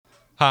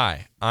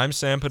Hi, I'm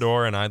Sam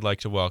Pador, and I'd like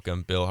to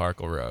welcome Bill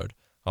Harkleroad,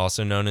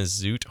 also known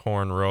as Zoot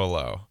Horn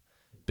Rollo.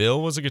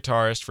 Bill was a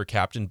guitarist for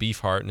Captain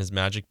Beefheart and his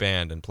Magic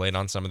Band and played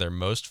on some of their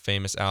most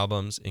famous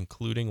albums,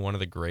 including one of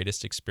the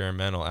greatest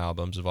experimental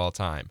albums of all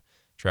time,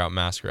 Trout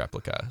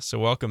Replica. So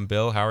welcome,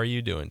 Bill. How are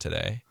you doing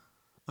today?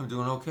 I'm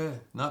doing okay.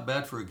 Not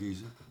bad for a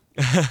geezer.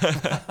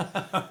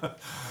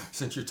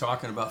 Since you're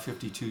talking about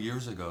 52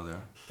 years ago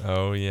there.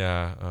 Oh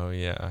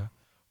yeah.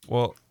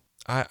 Well,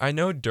 I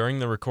know during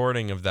the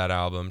recording of that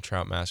album,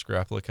 Trout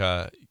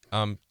Replica,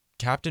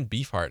 Captain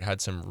Beefheart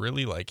had some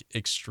really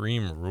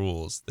extreme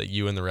rules that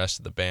you and the rest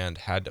of the band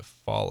had to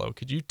follow.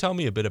 Could you tell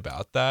me a bit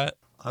about that?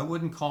 I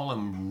wouldn't call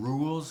them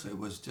rules. It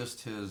was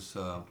just his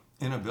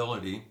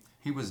inability.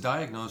 He was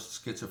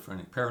diagnosed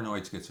schizophrenic,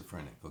 paranoid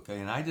schizophrenic, okay?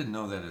 And I didn't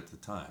know that at the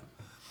time.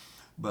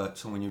 But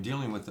so when you're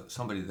dealing with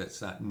somebody that's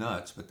that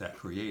nuts but that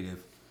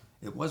creative,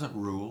 it wasn't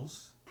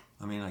rules.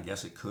 I mean, I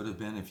guess it could have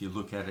been if you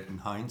look at it in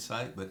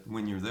hindsight, but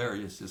when you're there,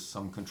 it's just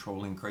some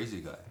controlling crazy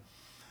guy.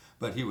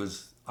 But he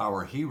was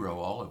our hero,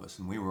 all of us,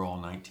 and we were all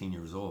 19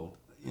 years old.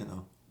 You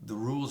know, the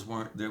rules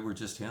weren't, they were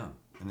just him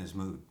and his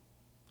mood.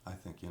 I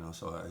think,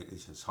 so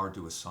it's just hard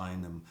to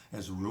assign them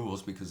as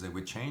rules because they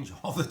would change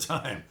all the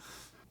time.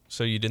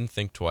 So you didn't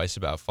think twice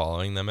about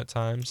following them at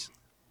times?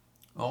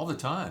 All the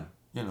time.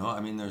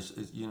 I mean,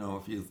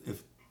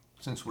 if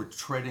since we're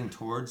treading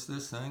towards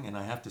this thing, and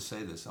I have to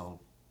say this, I'll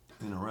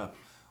interrupt.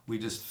 We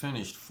just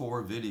finished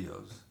 4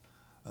 videos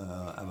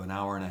of an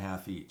hour and a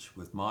half each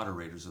with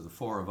moderators of the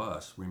 4 of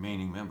us,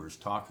 remaining members,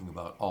 talking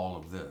about all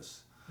of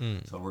this.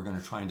 So we're going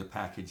to try to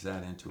package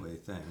that into a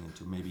thing,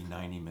 into maybe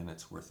 90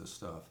 minutes worth of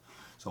stuff.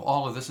 So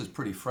all of this is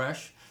pretty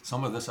fresh.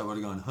 Some of this I would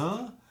have gone,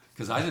 huh?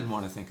 Because I didn't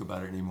want to think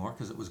about it anymore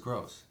because it was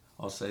gross.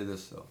 I'll say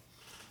this though.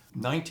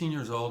 19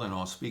 years old, and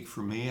I'll speak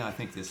for me. I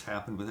think this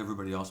happened with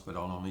everybody else, but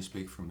I'll only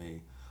speak for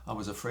me. I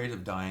was afraid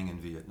of dying in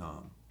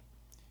Vietnam.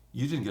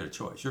 You didn't get a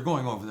choice. You're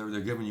going over there,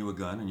 they're giving you a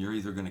gun, and you're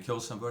either going to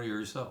kill somebody or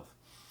yourself.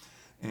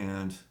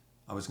 And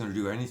I was going to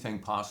do anything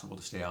possible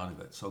to stay out of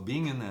it. So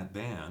being in that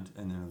band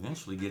and then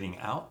eventually getting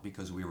out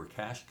because we were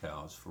cash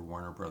cows for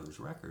Warner Brothers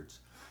Records,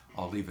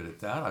 I'll leave it at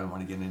that. I don't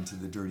want to get into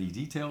the dirty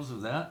details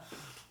of that.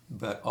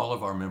 But all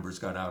of our members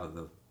got out of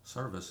the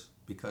service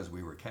because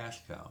we were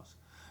cash cows.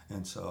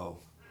 And so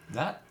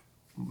that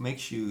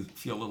makes you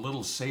feel a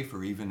little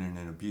safer even in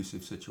an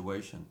abusive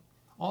situation.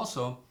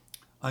 Also,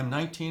 I'm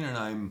 19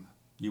 and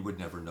you would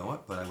never know it,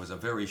 but I was a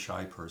very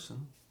shy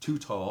person, too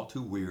tall,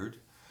 too weird.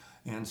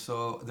 And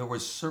so there were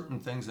certain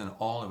things in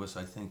all of us,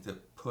 I think,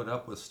 that put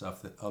up with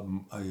stuff that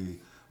a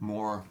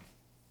more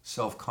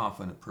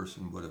self-confident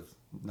person would have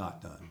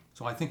not done.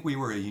 So I think we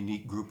were a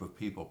unique group of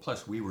people.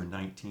 Plus, we were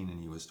 19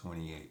 and he was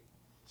 28.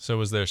 So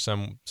was there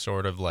some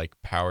sort of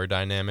power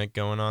dynamic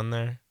going on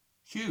there?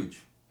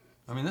 Huge.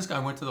 I mean, this guy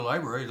went to the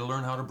library to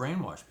learn how to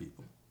brainwash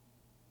people.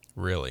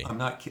 Really? I'm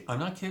not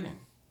kidding.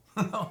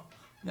 No.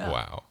 Yeah.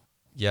 Wow.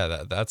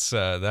 Yeah, that's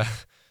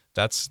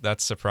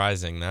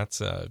surprising. That's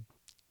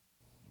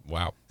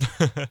wow.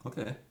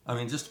 Okay. I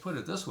mean, just to put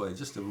it this way,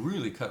 just to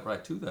really cut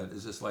right to that,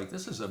 is just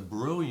this is a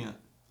brilliant,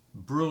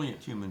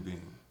 brilliant human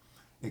being,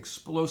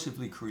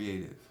 explosively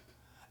creative,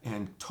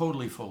 and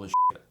totally full of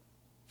shit.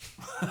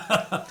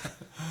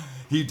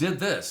 He did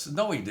this.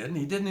 No, he didn't.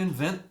 He didn't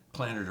invent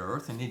planet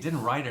Earth, and he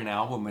didn't write an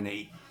album in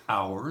 8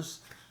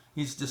 hours.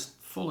 He's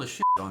just full of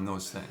shit on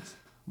those things.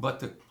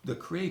 But the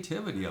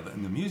creativity of it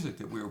and the music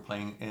that we were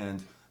playing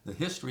and the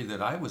history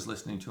that I was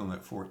listening to him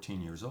at 14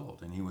 years old,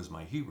 and he was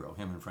my hero,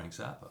 him and Frank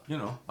Zappa.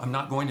 I'm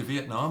not going to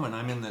Vietnam, and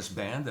I'm in this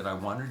band that I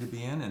wanted to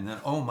be in, and then,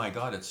 oh my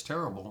God, it's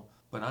terrible,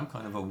 but I'm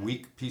kind of a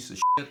weak piece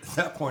of shit at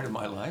that point in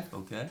my life,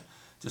 okay?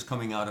 Just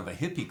coming out of a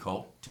hippie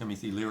cult,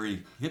 Timothy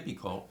Leary hippie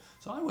cult,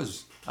 so I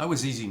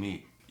was easy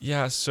meat.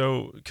 Yeah,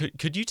 so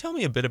could you tell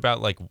me a bit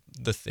about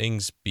the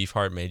things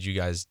Beefheart made you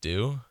guys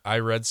do? I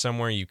read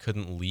somewhere you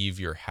couldn't leave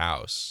your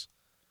house.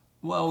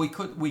 Well, we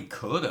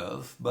could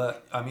have,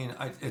 but I mean,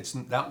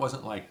 that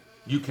wasn't like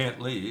you can't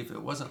leave. It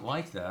wasn't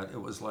like that.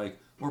 It was like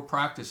we're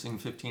practicing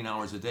 15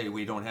 hours a day.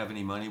 We don't have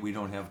any money. We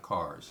don't have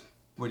cars.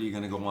 What are you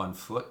going to go on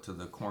foot to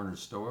the corner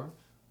store?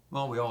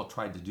 Well, we all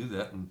tried to do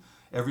that, and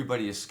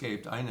everybody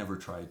escaped. I never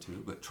tried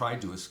to, but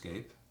tried to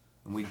escape,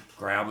 and we'd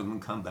grab them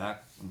and come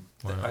back.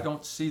 Wow. I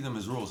don't see them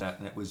as rules,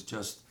 and it was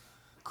just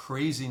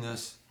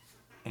craziness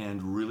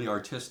and really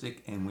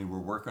artistic, and we were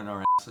working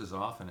our asses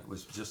off, and it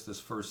was just this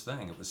first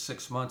thing. It was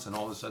 6 months, and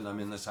all of a sudden I'm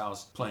in this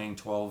house playing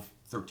 12,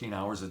 13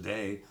 hours a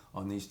day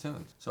on these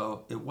tunes.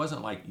 So it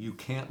wasn't like you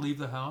can't leave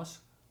the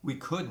house. We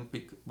couldn't,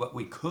 but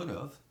we could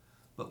have,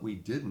 but we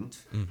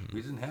didn't. Mm-hmm.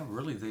 We didn't have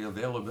really the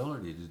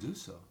availability to do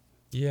so.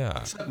 Yeah.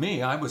 Except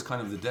me, I was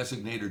kind of the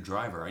designated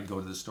driver. I'd go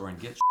to the store and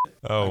get shit.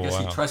 Oh, I guess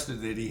wow. he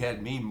trusted that he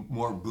had me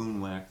more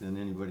boon-whacked than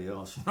anybody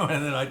else,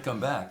 and then I'd come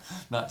back,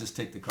 not just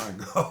take the car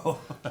and go.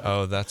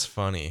 Oh, that's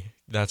funny.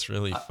 That's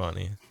really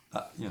funny.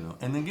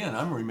 And again,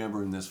 I'm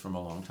remembering this from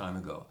a long time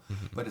ago,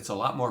 but it's a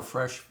lot more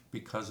fresh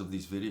because of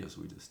these videos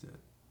we just did.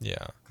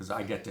 Yeah. Because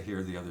I get to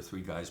hear the other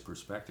 3 guys'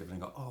 perspective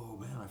and go, oh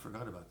man, I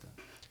forgot about that.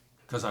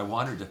 Because I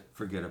wanted to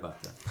forget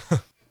about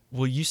that.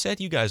 Well, you said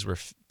you guys were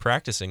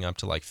practicing up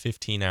to like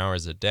 15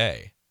 hours a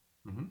day.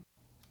 Hmm.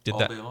 Did All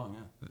that day long,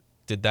 yeah.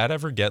 did that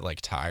ever get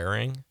like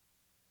tiring?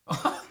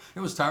 It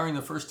was tiring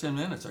the first 10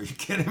 minutes. Are you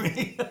kidding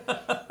me?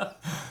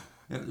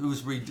 It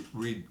was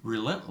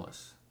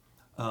relentless.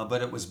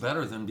 But it was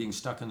better than being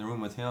stuck in the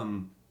room with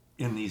him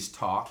in these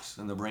talks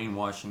and the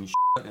brainwashing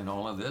shit and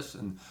all of this.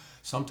 And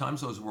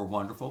sometimes those were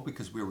wonderful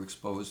because we were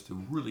exposed to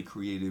really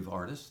creative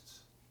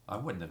artists. I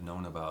wouldn't have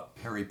known about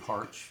Harry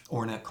Parch,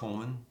 Ornette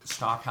Coleman,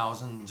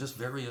 Stockhausen, just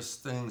various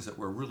things that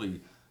were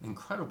really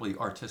incredibly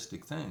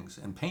artistic things,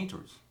 and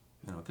painters,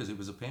 because he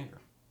was a painter.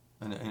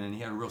 And he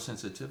had a real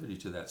sensitivity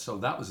to that. So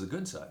that was the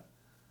good side,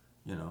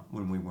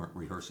 when we weren't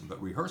rehearsing.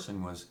 But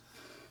rehearsing was,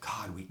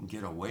 God, we can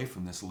get away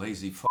from this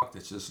lazy fuck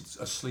that's just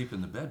asleep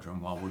in the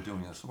bedroom while we're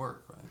doing this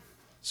work, right?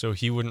 So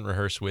he wouldn't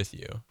rehearse with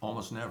you.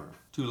 Almost never.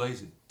 Too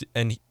lazy.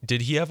 And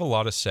did he have a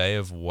lot of say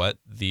of what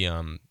the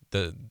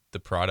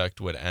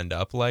product would end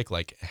up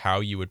like how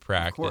you would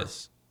practice? Of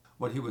course.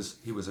 What he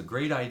was a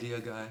great idea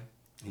guy.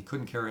 He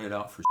couldn't carry it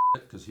out for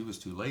shit because he was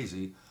too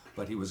lazy,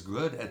 but he was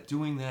good at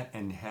doing that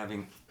and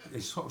having,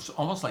 it's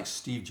almost like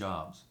Steve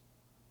Jobs,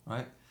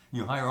 right?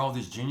 You hire all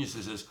these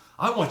geniuses as,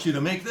 I want you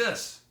to make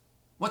this.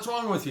 What's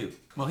wrong with you?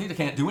 Well, he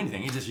can't do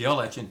anything. He just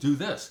yell at you and do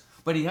this.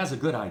 But he has a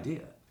good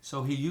idea.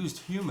 So he used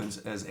humans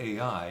as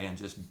AI and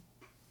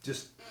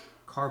just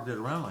carved it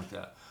around like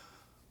that.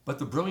 But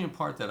the brilliant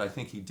part that I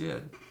think he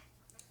did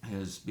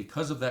is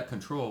because of that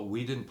control,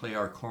 we didn't play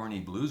our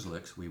corny blues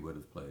licks we would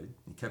have played.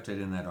 He kept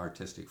it in that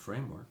artistic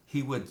framework.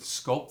 He would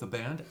sculpt the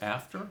band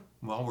after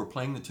while we're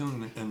playing the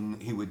tune,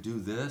 and he would do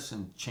this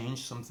and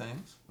change some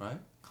things, right?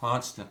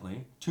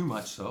 Constantly. Too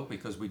much so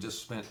because we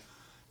just spent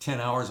 10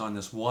 hours on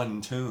this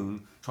one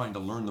tune trying to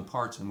learn the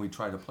parts, and we'd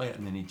try to play it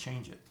and then he'd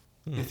change it.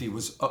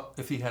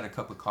 If he had a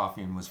cup of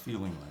coffee and was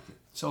feeling like it.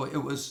 So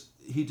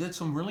he did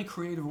some really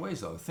creative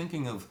ways though,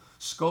 thinking of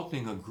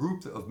sculpting a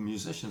group of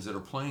musicians that are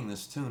playing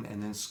this tune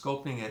and then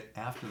sculpting it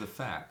after the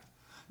fact.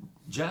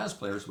 Jazz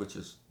players, which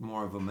is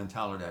more of a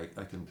mentality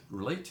I can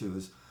relate to,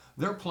 is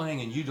they're playing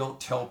and you don't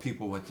tell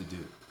people what to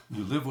do.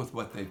 You live with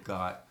what they've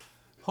got.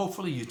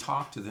 Hopefully you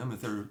talk to them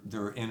if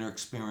they're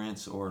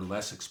inexperienced or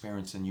less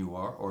experienced than you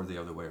are, or the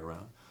other way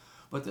around.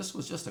 But this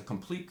was just a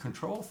complete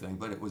control thing,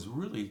 but it was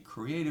really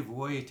creative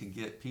way to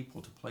get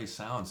people to play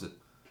sounds that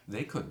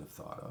they couldn't have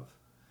thought of.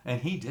 And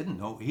he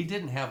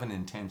didn't have an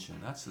intention.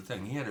 That's the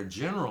thing. He had a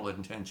general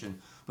intention,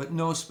 but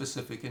no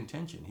specific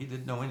intention. He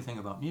didn't know anything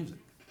about music.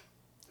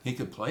 He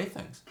could play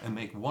things and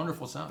make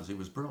wonderful sounds. He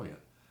was brilliant,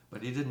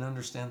 but he didn't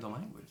understand the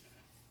language.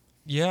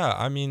 Yeah,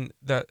 I mean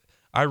that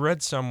I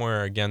read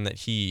somewhere again that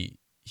he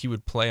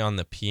would play on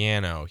the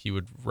piano. He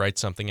would write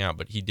something out,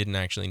 but he didn't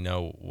actually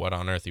know what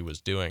on earth he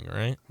was doing,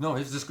 right? No,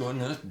 he's just going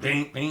this,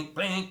 bing, bing,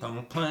 bing,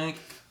 bing, plank.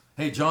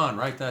 Hey, John,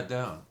 write that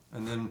down.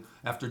 And then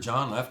after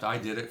John left, I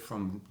did it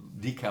from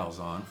decals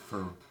on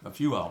for a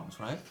few albums,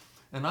 right?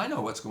 And I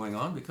know what's going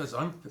on because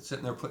I'm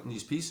sitting there putting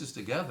these pieces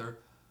together,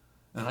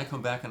 and I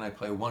come back and I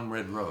play One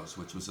Red Rose,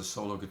 which was a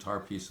solo guitar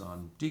piece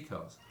on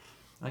decals.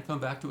 And I come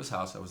back to his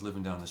house. I was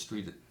living down the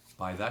street.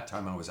 By that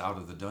time, I was out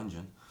of the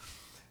dungeon.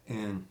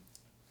 And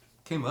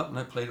came up and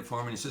I played it for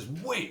him, and he says,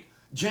 "Wait,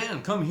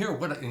 Jan, come here.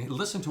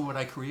 Listen to what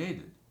I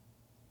created."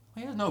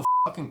 He had no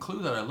fucking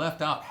clue that I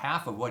left out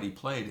half of what he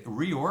played,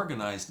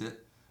 reorganized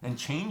it, and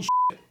changed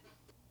it.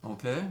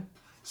 Okay?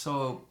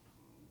 So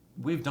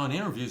we've done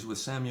interviews with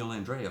Samuel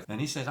Andreev, and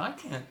he said,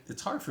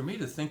 it's hard for me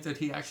to think that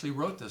he actually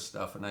wrote this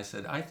stuff. And I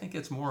said, I think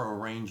it's more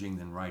arranging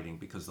than writing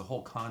because the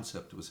whole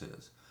concept was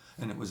his.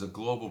 And it was a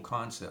global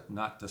concept,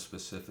 not the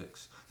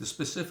specifics. The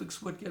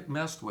specifics would get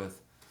messed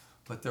with,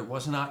 but there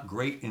was not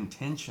great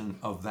intention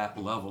of that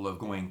level of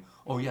going,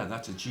 oh yeah,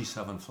 that's a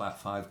G7 flat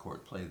 5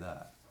 chord, play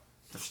that.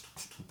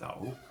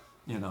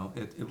 No.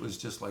 It was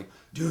just like,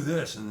 do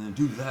this and then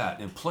do that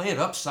and play it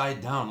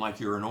upside down like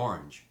you're an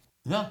orange.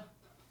 Yeah.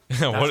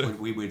 That's what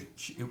we would,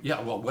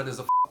 yeah, well, what does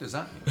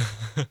that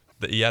mean?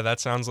 Yeah, that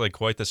sounds like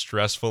quite the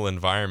stressful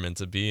environment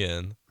to be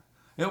in.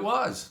 It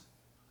was.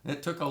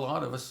 It took a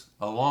lot of us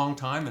a long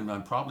time, and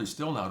I'm probably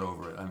still not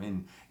over it. I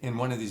mean, in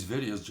one of these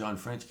videos, John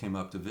French came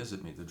up to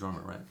visit me, the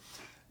drummer, right?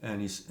 And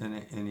he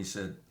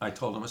said, I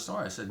told him a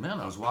story. I said, man,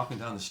 I was walking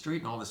down the street,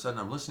 and all of a sudden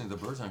I'm listening to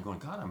the birds, and I'm going,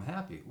 God, I'm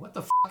happy. What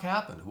the fuck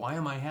happened? Why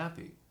am I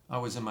happy? I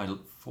was in my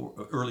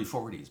early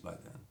 40s by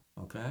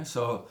then. Okay,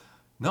 so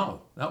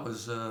no, that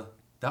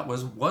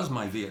was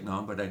my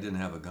Vietnam, but I didn't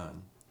have a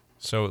gun.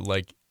 So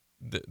like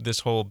this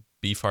whole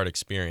Beefheart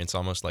experience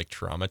almost like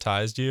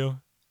traumatized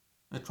you?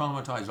 It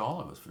traumatized all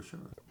of us for sure.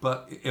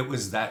 But it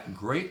was that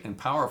great and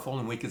powerful,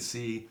 and we could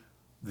see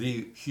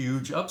the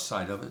huge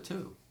upside of it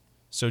too.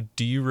 So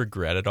do you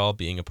regret at all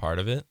being a part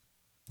of it?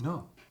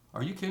 No.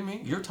 Are you kidding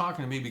me? You're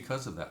talking to me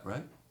because of that,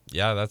 right?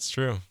 Yeah, that's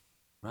true.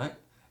 Right?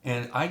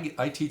 And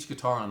I teach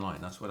guitar online.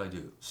 That's what I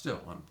do.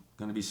 Still, I'm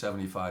going to be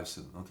 75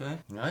 soon, okay?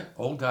 Right?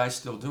 Old guy's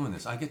still doing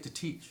this. I get to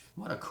teach.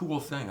 What a cool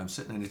thing. I'm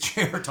sitting in a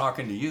chair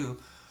talking to you.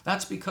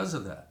 That's because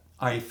of that.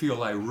 I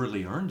feel I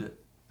really earned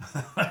it.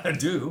 I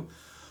do.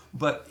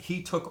 But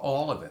he took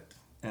all of it.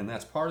 And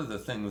that's part of the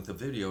thing with the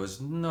video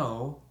is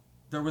no,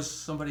 There was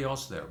somebody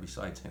else there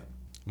besides him.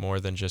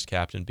 More than just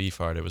Captain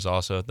Beefheart. It was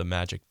also the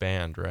Magic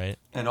Band, right?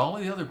 And all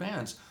of the other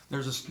bands,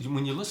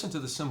 when you listen to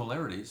the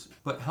similarities,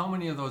 but how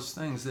many of those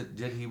things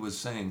that he was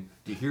saying,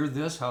 do you hear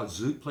this, how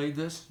Zoot played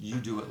this? You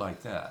do it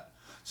like that.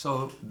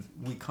 So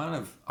we kind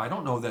of, I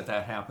don't know that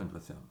happened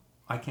with him.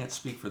 I can't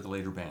speak for the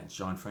later bands.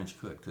 John French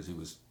could, because he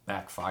was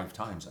back 5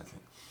 times, I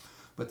think.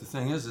 But the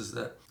thing is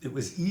that it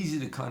was easy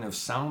to kind of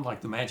sound like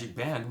the Magic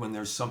Band when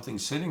there's something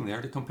sitting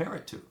there to compare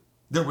it to.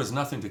 There was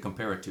nothing to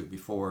compare it to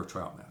before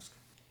Trout Mask.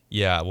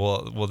 Yeah,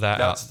 well,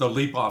 that's the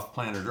leap off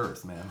planet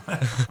Earth, man.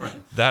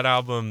 Right? That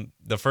album,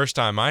 the first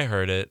time I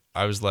heard it,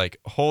 I was like,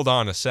 hold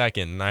on a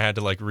second, and I had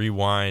to like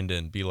rewind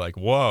and be like,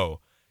 whoa,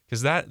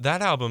 because that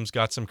album's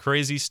got some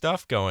crazy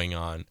stuff going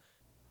on.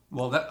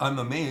 Well, I'm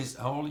amazed.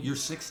 How old? You're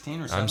 16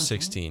 or 17? I'm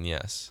 16,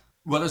 yes.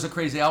 Well, it's a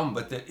crazy album,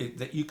 but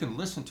that you can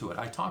listen to it.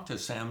 I talked to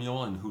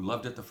Samuel, and who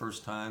loved it the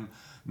first time.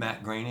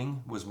 Matt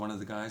Groening was one of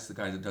the guys, the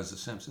guy that does The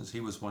Simpsons. He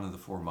was one of the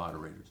 4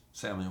 moderators.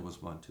 Samuel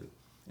was one too,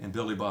 and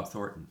Billy Bob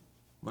Thornton.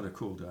 What a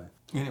cool guy.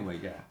 Anyway,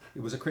 yeah,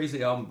 it was a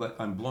crazy album, but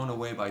I'm blown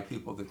away by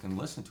people that can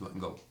listen to it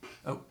and go,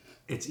 oh,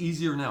 it's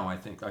easier now, I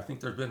think. I think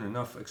there's been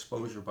enough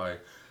exposure by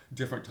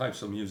different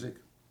types of music,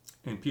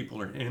 and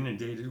people are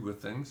inundated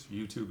with things,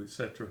 YouTube,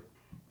 etc.,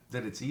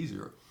 that it's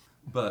easier.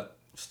 But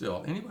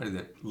still, anybody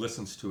that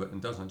listens to it and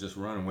doesn't just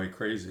run away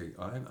crazy,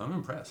 I'm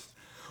impressed.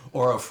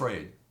 Or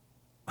afraid.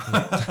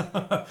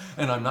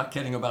 And I'm not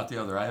kidding about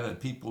the other. I have had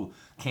people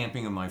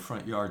camping in my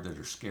front yard that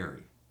are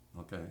scary.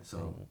 Okay,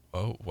 so...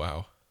 Oh,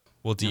 wow.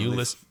 Well, do you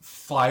listen?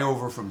 Fly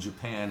over from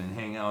Japan and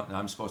hang out, and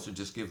I'm supposed to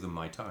just give them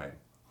my time.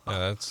 Yeah,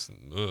 that's.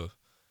 Ugh.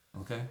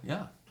 Okay,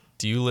 yeah.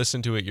 Do you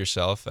listen to it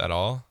yourself at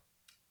all?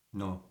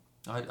 No,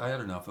 I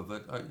had enough of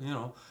it.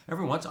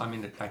 Every once,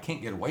 I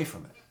can't get away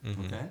from it.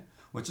 Mm-hmm. Okay,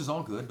 which is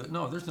all good, but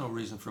no, there's no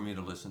reason for me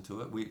to listen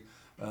to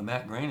it.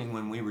 Matt Groening,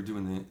 when we were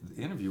doing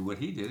the interview, what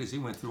he did is he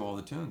went through all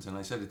the tunes, and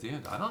I said at the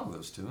end, I don't know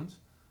those tunes.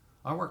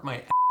 I worked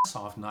my ass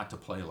off not to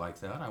play like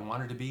that. I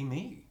wanted to be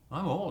me.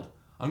 I'm old.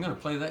 I'm going to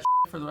play that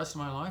for the rest of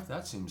my life?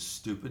 That seems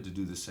stupid to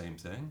do the same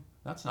thing.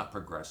 That's not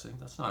progressing.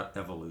 That's not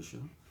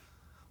evolution.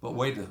 But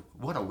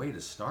what a way to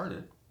start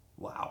it.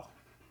 Wow.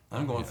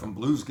 I'm going from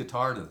blues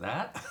guitar to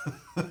that.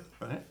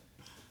 Right?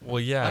 Well,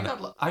 yeah.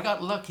 I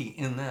got lucky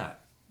in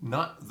that.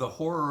 Not the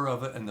horror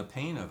of it and the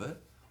pain of it,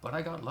 but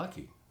I got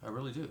lucky. I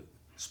really do.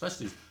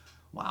 Especially,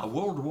 wow,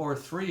 World War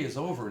III is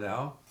over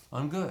now.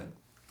 I'm good.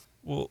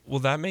 Well,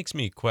 that makes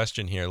me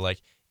question here.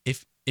 Like,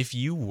 if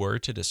you were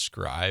to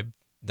describe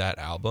that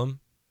album,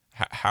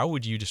 how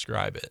would you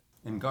describe it?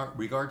 In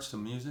regards to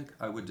music,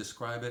 I would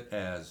describe it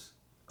as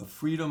a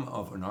freedom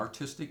of an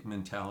artistic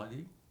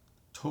mentality,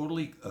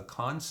 totally a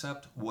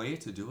concept way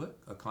to do it,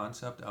 a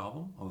concept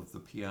album of the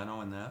piano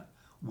and that,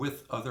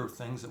 with other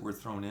things that were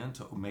thrown in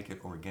to make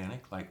it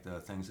organic, like the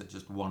things that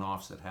just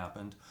one-offs that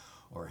happened,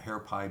 or Hair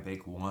Pie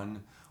Bake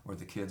One, where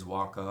the kids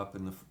walk up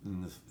in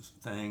the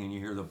thing and you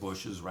hear the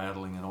bushes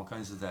rattling and all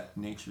kinds of that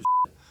nature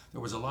shit.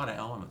 There was a lot of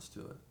elements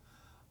to it.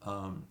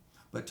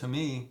 But to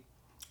me,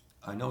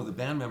 I know the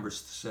band members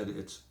said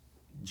it's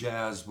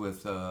jazz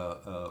with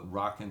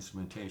rock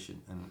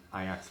instrumentation, and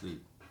I actually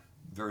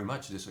very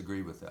much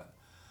disagree with that.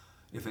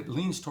 If it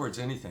leans towards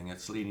anything,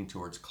 it's leaning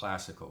towards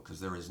classical, because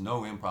there is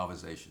no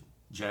improvisation.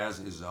 Jazz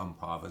is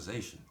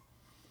improvisation.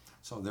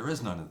 So there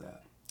is none of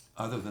that,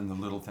 other than the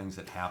little things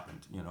that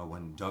happened.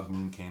 When Doug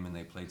Moon came and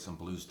they played some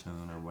blues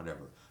tune or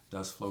whatever.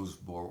 Dust flows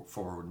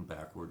forward and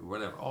backward or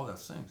whatever, all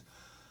those things.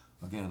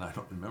 Again, I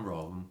don't remember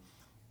all of them.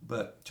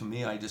 But to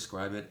me, I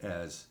describe it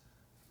as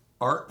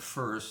art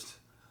first,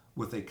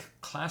 with a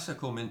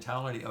classical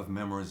mentality of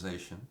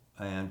memorization,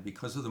 and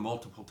because of the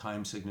multiple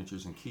time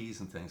signatures and keys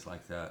and things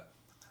like that,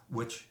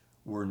 which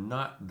were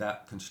not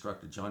that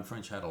constructed. John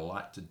French had a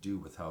lot to do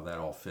with how that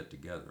all fit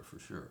together, for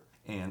sure.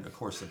 And of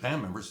course, the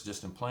band members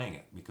just in playing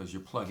it, because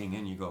you're plugging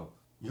in, you go,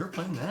 you're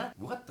playing that?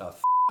 What the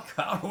f***?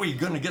 How are we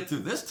going to get through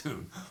this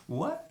tune?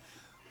 What?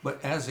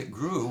 But as it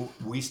grew,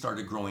 we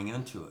started growing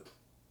into it.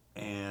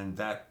 And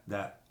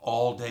that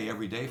all day,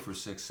 every day for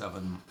 6,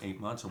 7, 8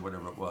 months or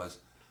whatever it was,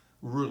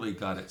 really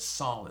got it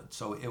solid.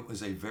 So it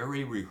was a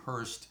very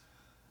rehearsed,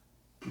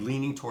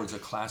 leaning towards a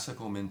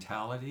classical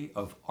mentality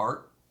of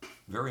art,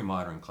 very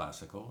modern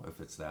classical, if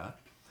it's that.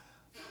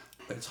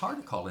 It's hard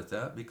to call it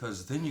that,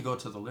 because then you go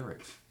to the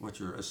lyrics, which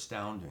are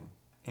astounding.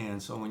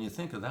 And so when you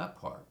think of that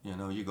part,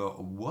 you go,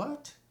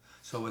 what?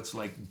 So it's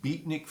like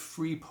beatnik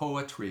free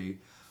poetry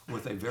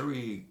with a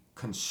very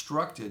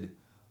constructed,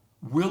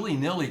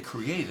 willy-nilly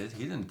created.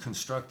 He didn't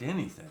construct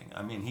anything.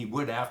 He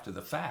would after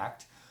the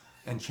fact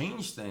and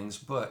change things,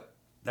 but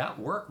that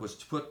work was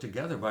put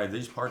together by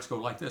these parts go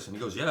like this. And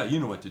he goes, yeah, you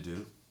know what to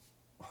do.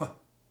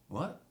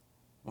 What?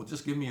 Well,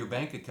 just give me your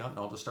bank account and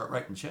I'll just start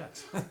writing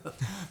checks.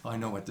 I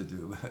know what to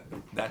do.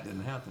 That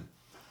didn't happen.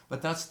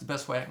 But that's the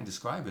best way I can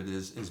describe it,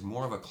 is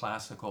more of a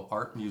classical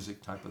art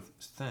music type of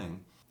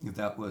thing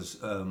that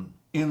was,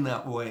 in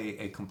that way,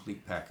 a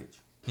complete package.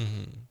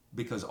 Mm-hmm.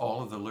 Because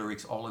all of the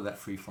lyrics, all of that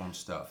freeform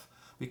stuff,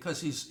 because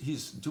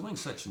he's doing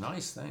such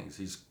nice things.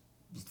 He's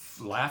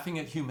laughing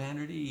at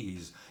humanity.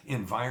 He's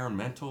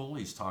environmental.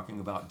 He's talking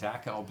about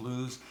Dachau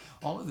blues.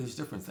 All of these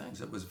different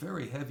things. It was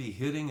very heavy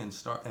hitting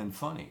and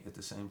funny at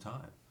the same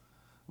time,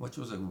 which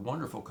was a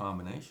wonderful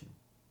combination.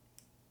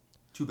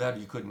 Too bad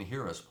you couldn't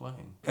hear us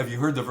playing. Have you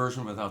heard the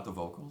version without the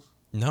vocals?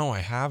 No, I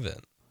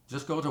haven't.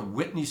 Just go to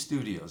Whitney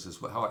Studios is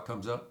how it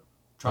comes up.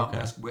 Trout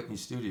Mask Whitney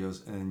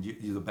Studios, and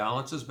the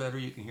balance is better.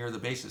 You can hear the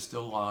bass is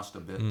still lost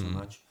a bit too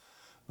much,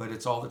 but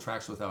it's all the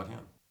tracks without him.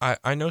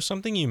 I know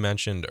something you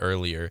mentioned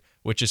earlier,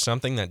 which is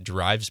something that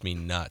drives me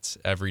nuts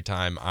every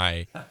time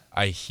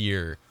I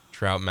hear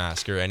Trout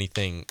Mask or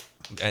anything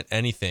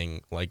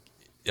like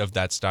of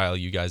that style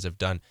you guys have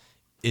done,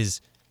 is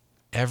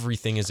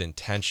everything is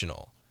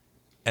intentional.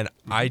 And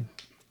I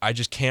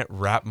just can't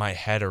wrap my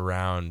head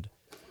around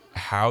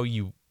how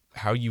you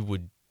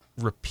would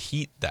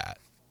repeat that.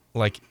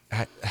 Like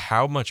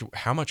how much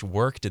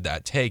work did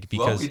that take?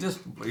 Because we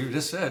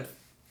just said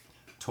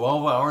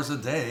 12 hours a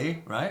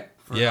day, right?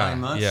 For 9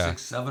 months,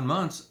 6, 7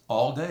 months,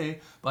 all day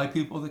by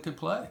people that could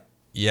play.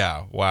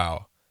 Yeah,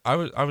 wow. I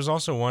was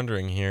also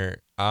wondering here.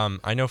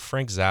 I know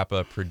Frank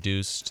Zappa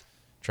produced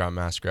Trout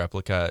Mask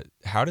Replica.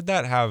 How did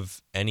that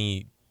have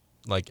any?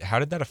 How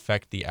did that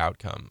affect the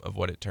outcome of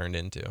what it turned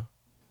into?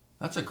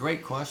 That's a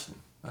great question.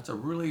 That's a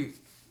really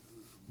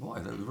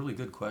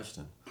good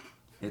question.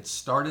 It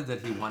started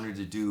that he wanted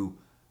to do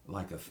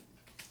like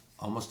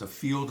almost a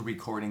field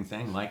recording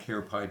thing, like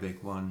Hair Pie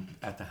Bake One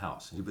at the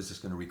house. He was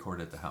just going to record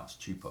at the house,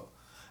 cheapo.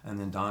 And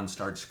then Don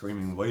started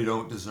screaming, "We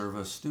don't deserve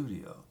a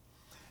studio."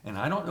 And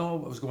I don't know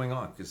what was going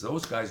on because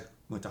those guys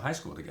went to high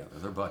school together.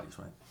 They're buddies,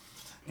 right?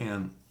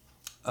 And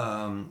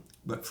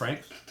but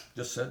Frank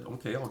just said,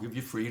 "Okay, I'll give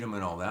you freedom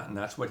and all that," and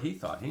that's what he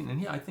thought.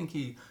 I think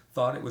he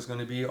thought it was going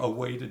to be a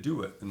way to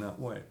do it in that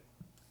way.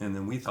 And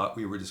then we thought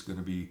we were just going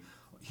to be.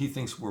 He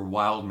thinks we're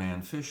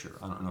Wildman Fisher.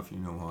 I don't know if you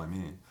know who I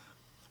mean.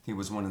 He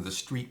was one of the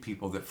street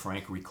people that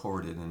Frank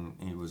recorded, and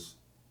he was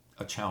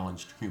a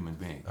challenged human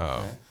being. Oh.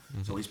 Okay?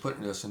 Mm-hmm. So he's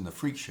putting us in the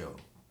freak show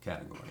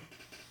category.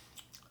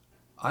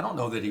 I don't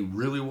know that he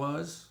really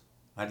was.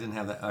 I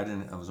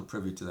wasn't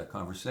privy to that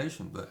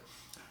conversation, but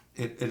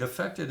it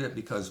affected it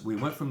because we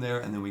went from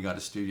there and then we got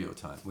a studio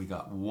time. We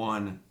got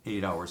one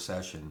 8-hour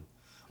session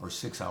or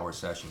 6-hour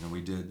session, and we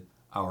did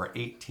our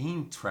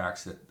 18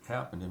 tracks that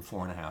happened in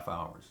 4.5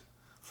 hours,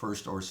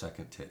 first or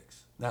second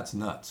takes. That's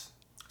nuts.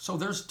 So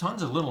there's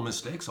tons of little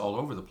mistakes all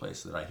over the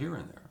place that I hear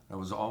in there. I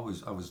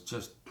was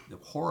just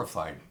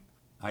horrified.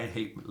 I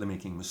hate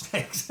making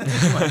mistakes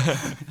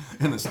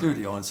in the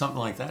studio, and something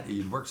like that,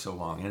 you'd work so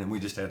long, and we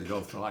just had to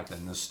go through like that.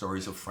 And the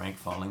stories of Frank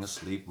falling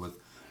asleep with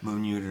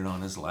Moon Unit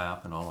on his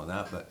lap and all of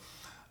that, but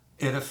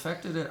it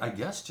affected it, I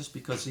guess, just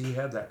because he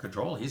had that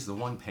control. He's the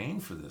one paying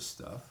for this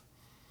stuff,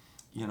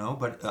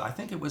 but I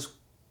think it was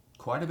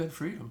quite a bit of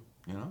freedom,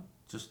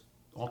 just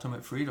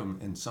ultimate freedom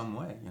in some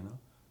way,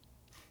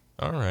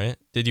 All right.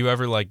 Did you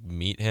ever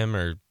meet him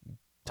or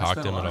talk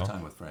to him at all? I spent a lot of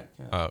time with Frank.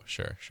 Yeah. Oh,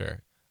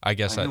 sure. I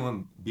guess I knew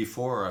him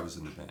before I was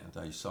in the band.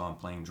 I saw him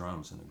playing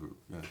drums in the group.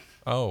 Yeah.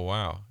 Oh,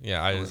 wow.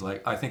 Yeah,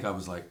 I think I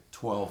was like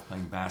 12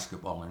 playing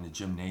basketball in a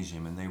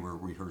gymnasium, and they were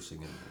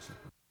rehearsing it or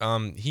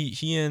something.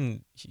 He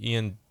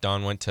and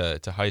Don went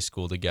to high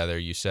school together.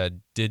 You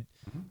said did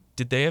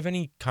they have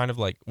any kind of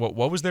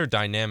what was their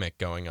dynamic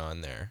going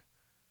on there?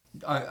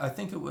 I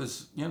think it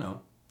was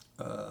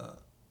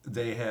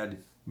they had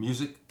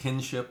music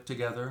kinship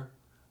together.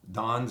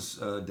 Don's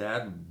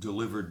dad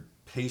delivered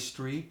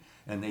pastry,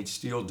 and they'd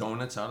steal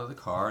donuts out of the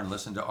car and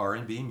listen to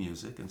R&B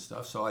music and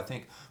stuff. So I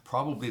think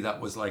probably that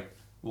was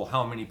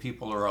how many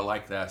people are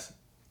like this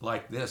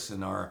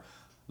in our,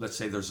 let's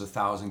say there's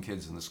 1,000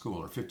 kids in the school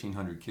or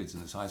 1,500 kids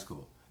in this high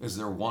school. Is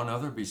there one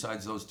other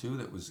besides those two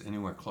that was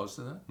anywhere close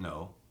to that?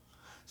 No.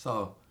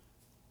 So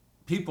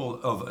people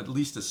of at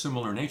least a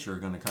similar nature are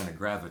going to kind of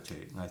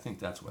gravitate, and I think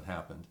that's what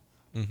happened.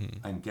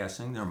 Mm-hmm. I'm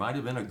guessing there might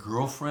have been a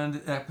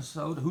girlfriend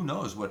episode. Who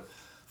knows what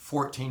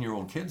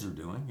 14-year-old kids are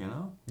doing,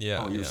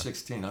 Yeah. Oh, you're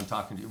 16. I'm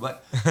talking to you.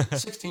 But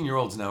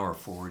 16-year-olds now are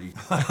 40.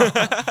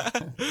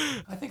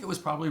 I think it was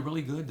probably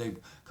really good.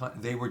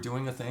 They were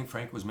doing a thing.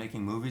 Frank was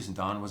making movies, and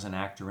Don was an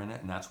actor in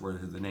it, and that's where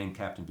the name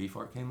Captain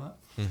Beefheart came up.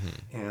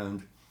 Mm-hmm.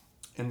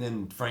 And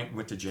then Frank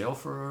went to jail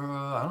for,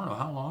 I don't know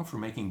how long, for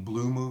making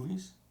blue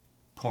movies,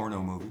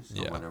 porno movies,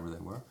 or whatever they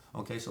were.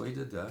 Okay, so he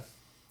did that.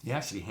 He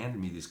actually handed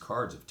me these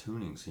cards of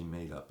tunings he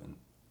made up, and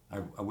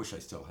I wish I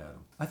still had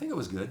them. I think it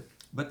was good,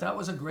 but that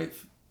was a great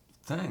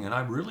thing, and I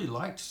really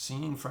liked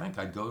seeing Frank.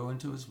 I'd go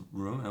into his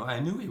room, and I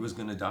knew he was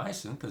going to die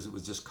soon because it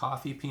was just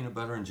coffee, peanut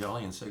butter, and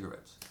jelly, and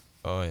cigarettes.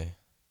 Oh, yeah,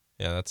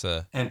 that's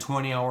and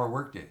 20-hour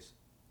work days.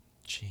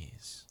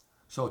 Jeez.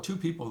 So 2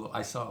 people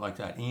I saw like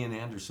that, Ian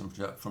Anderson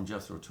from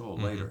Jethro Tull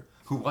later,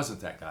 who wasn't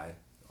that guy.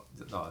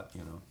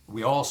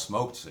 We all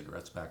smoked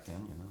cigarettes back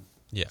then.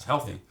 Yeah, it's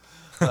healthy.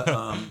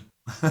 Yeah.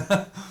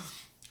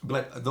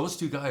 But those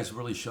 2 guys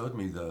really showed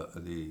me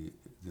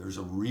there's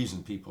a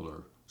reason people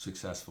are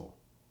successful.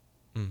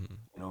 Mm-hmm.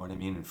 You know what I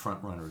mean? And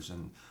front runners,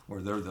 and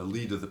where they're the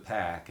lead of the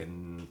pack,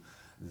 and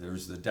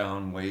there's the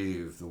down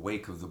wave, the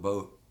wake of the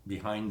boat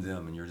behind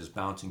them, and you're just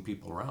bouncing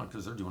people around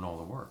because they're doing all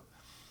the work.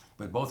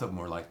 but both of them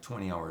were like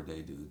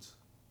 20-hour-a-day dudes,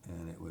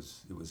 and it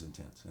was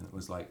intense. And it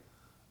was like,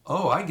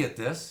 oh, I get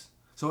this.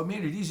 So it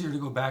made it easier to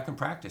go back and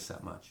practice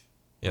that much.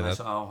 Yeah, And I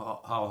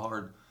saw how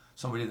hard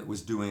somebody that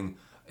was doing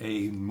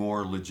a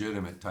more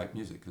legitimate type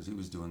music, because he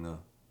was doing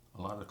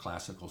a lot of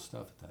classical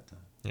stuff at that time.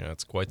 yeah,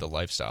 it's quite the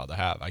lifestyle to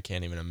have. I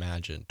can't even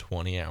imagine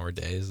 20-hour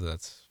days.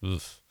 That's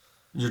oof.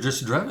 You're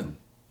just driven.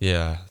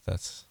 Yeah,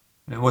 that's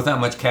And with that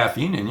much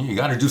caffeine in you, you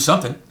got to do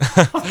something.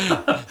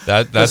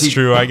 that's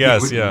true, I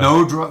guess. Yeah.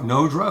 No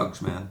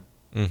drugs, man.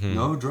 Mm-hmm.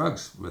 No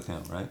drugs with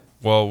him, right?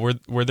 Well,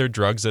 were there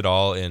drugs at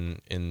all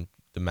in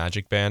the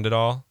Magic Band at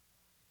all?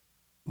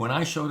 When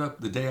I showed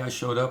up, the day I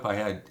showed up,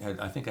 I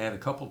think I had a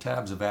couple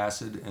tabs of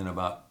acid and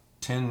about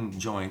 10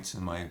 joints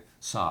in my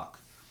sock,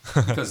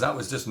 because that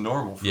was just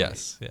normal for me.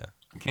 Yes, yeah.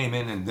 I came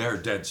in and they're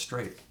dead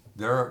straight.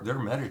 They're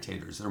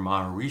meditators. They're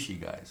Maharishi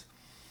guys.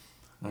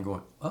 And I'm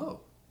going, oh.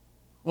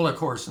 Well, of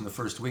course, in the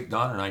first week,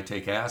 Don and I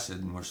take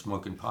acid and we're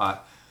smoking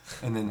pot,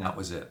 and then that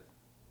was it.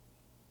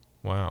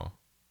 Wow.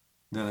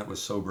 Then it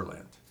was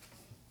Soberland.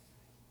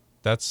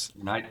 That's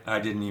And I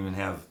didn't even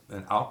have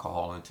an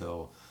alcohol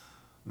until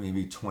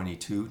maybe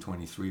 22,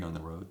 23 on the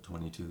road,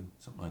 22,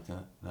 something like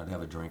that. And I'd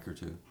have a drink or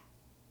two.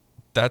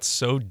 that's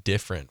so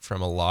different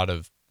from a lot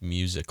of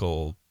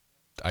musical,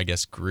 I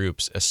guess,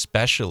 groups,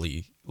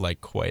 especially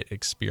like quite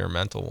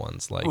experimental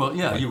ones. Well,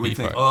 yeah, like you would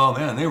think, Beefheart. oh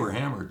man, they were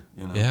hammered.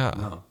 You know?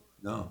 Yeah.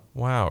 No.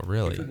 Wow, We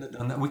really? couldn't have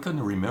done that. We couldn't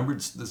have remembered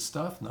the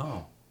stuff.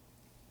 No.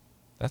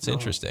 That's No.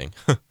 interesting.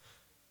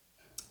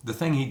 The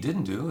thing he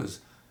didn't do is,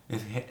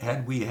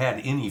 had we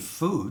had any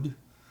food,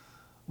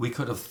 we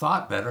could have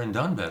thought better and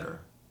done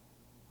better.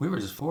 We were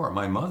just poor.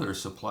 My mother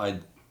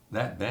supplied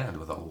that band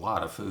with a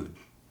lot of food.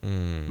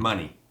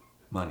 Money.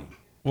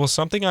 Well,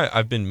 something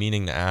I've been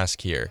meaning to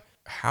ask here.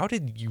 How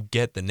did you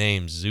get the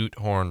name Zoot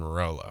Horn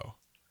Rollo?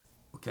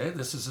 Okay,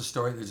 this is a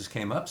story that just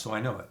came up, so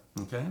I know it.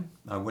 Okay,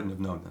 I wouldn't have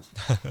known this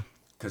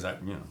because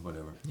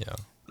whatever. Yeah.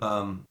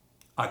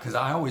 Because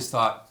I always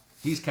thought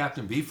he's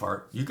Captain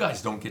Beefheart. You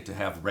guys don't get to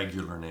have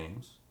regular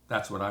names.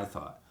 That's what I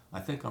thought. I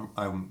think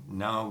I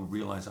now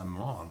realize I'm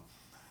wrong.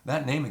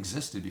 That name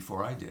existed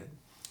before I did.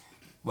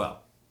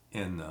 Well,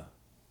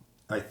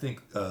 I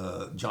think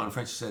John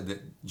French said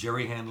that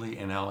Jerry Handley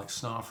and Alex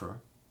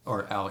Snoffer,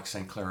 or Alex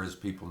St. Clair as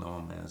people know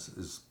him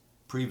as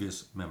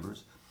previous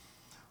members,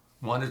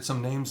 wanted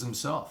some names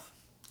themselves.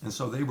 And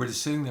so they were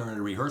just sitting there in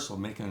a rehearsal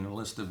making a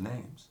list of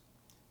names.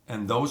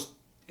 And those,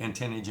 and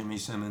Tenney, Jimmy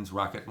Simmons,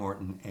 Rocket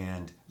Morton,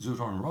 and Zoot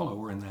Horn Rollo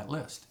were in that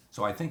list.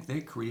 So I think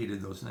they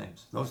created those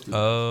names, those two.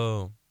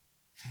 Oh.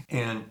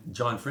 And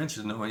John French,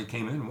 when he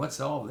came in, what's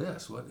all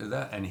this? What is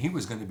that? And he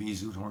was going to be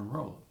Zoot Horn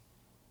Rollo.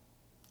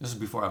 This is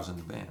before I was in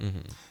the band.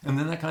 Mm-hmm. And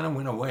then that kind of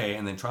went away,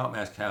 and then Trout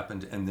Mask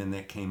happened, and then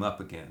that came up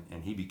again.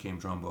 And he became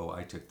Drumbo.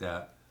 I took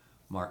that,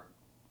 Mark,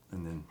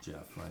 and then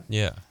Jeff, right?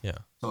 Yeah.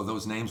 So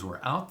those names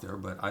were out there,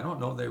 but I don't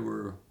know they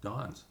were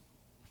Don's.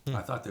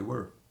 I thought they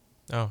were.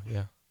 Oh,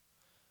 yeah.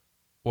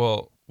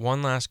 Well,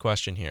 one last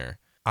question here.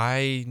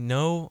 I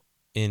know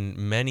in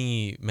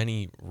many,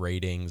 many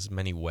ratings,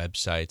 many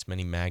websites,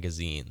 many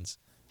magazines,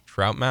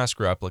 Trout Mask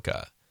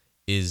Replica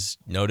is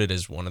noted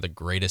as one of the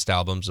greatest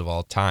albums of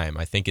all time.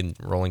 I think in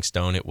Rolling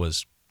Stone it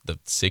was the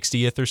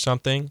 60th or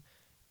something.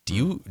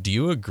 Do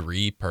you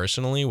agree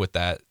personally with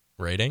that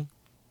rating?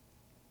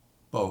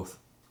 Both,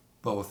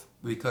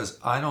 because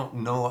I don't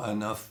know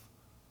enough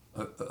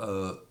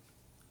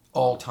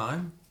all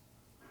time.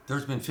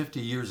 There's been 50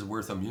 years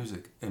worth of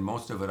music, and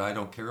most of it I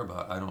don't care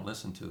about, I don't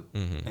listen to.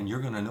 Mm-hmm. And you're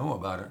going to know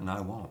about it, and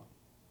I won't.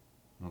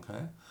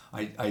 Okay?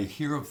 I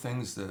hear of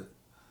things that,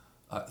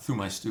 through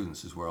my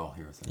students is where I'll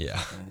hear things. Yeah.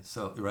 Okay?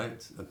 So,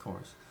 right, of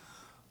course.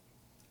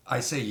 I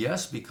say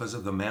yes because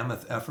of the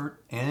mammoth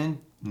effort, and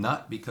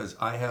not because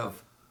I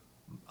have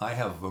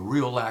a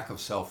real lack of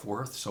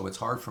self-worth, so it's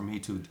hard for me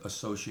to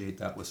associate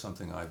that with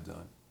something I've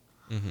done.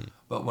 Mm-hmm.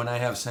 But when I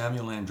have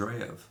Samuel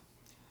Andreev,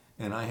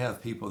 and I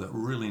have people that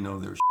really know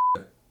their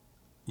shit,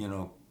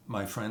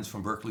 my friends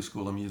from Berklee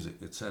School of Music,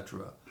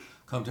 etc.,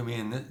 come to me,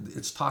 and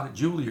it's taught at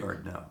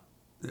Juilliard now.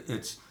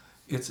 It's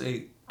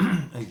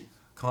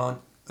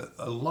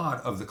a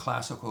lot of the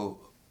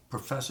classical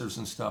professors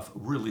and stuff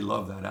really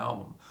love that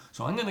album.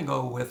 So I'm going to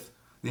go with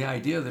the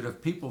idea that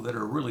if people that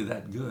are really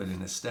that good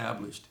and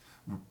established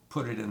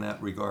put it in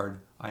that regard,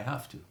 I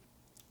have to.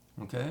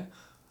 Okay?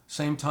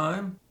 Same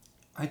time,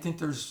 I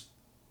think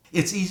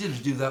it's easy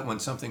to do that when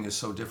something is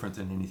so different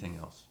than anything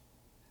else.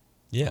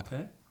 Yeah.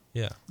 Okay?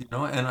 Yeah.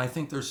 And I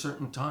think there's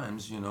certain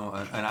times, and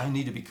I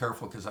need to be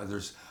careful because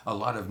there's a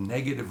lot of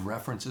negative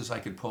references I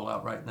could pull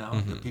out right now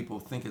that people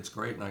think it's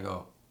great, and I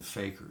go,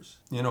 fakers.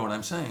 You know what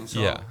I'm saying? So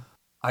Yeah.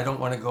 I don't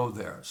want to go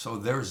there. So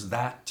there's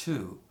that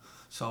too.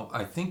 So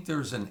I think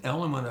there's an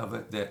element of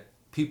it that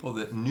people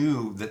that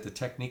knew that the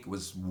technique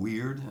was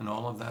weird and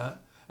all of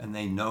that, and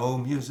they know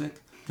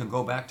music, can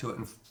go back to it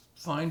and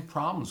find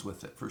problems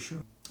with it for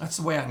sure. That's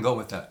the way I can go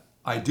with that.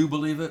 I do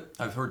believe it.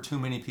 I've heard too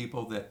many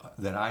people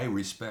that I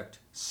respect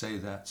say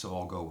that, so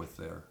I'll go with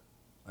their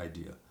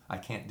idea. I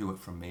can't do it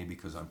from me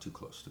because I'm too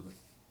close to it.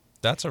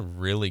 That's a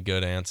really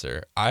good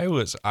answer. I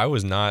was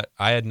not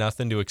I had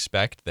nothing to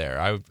expect there.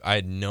 I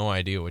had no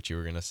idea what you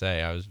were going to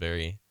say. I was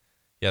very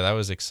Yeah, that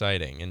was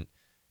exciting. And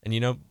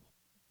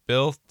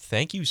Bill,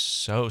 thank you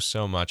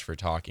so much for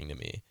talking to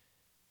me.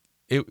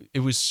 It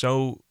was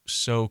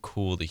so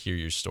cool to hear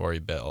your story,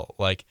 Bill.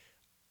 Like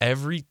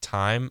every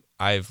time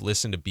I've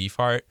listened to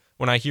Beefheart,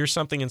 when I hear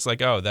something, it's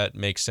like, oh, that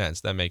makes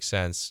sense. That makes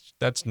sense.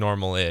 That's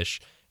normal-ish.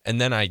 And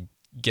then I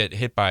get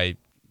hit by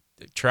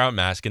Trout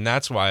Mask, and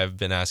that's why I've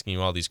been asking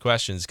you all these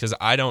questions because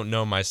I don't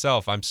know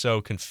myself. I'm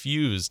so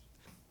confused.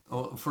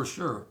 Oh, for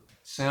sure.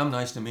 Sam,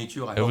 nice to meet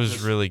you. I It hope was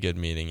this. really good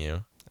meeting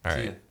you. All See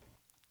right, you.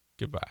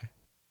 goodbye.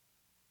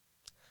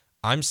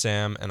 I'm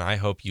Sam, and I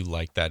hope you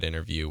liked that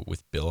interview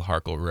with Bill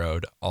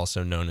Harkleroad,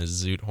 also known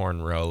as Zoot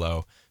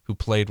Rollo, who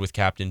played with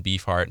Captain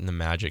Beefheart in the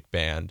Magic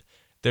Band.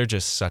 They're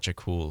just such a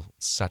cool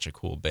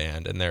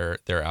band, and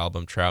their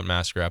album Trout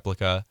Mask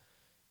Replica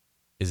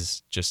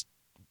is just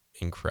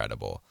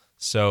incredible.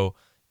 So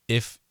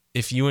if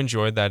you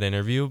enjoyed that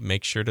interview,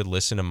 make sure to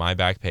listen to My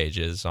Back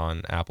Pages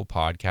on Apple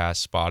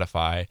Podcasts,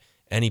 Spotify,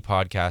 any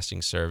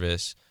podcasting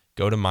service.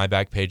 Go to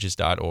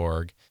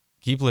mybackpages.org.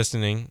 Keep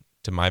listening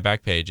to My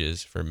Back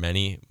Pages for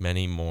many,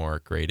 many more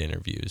great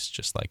interviews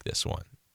just like this one.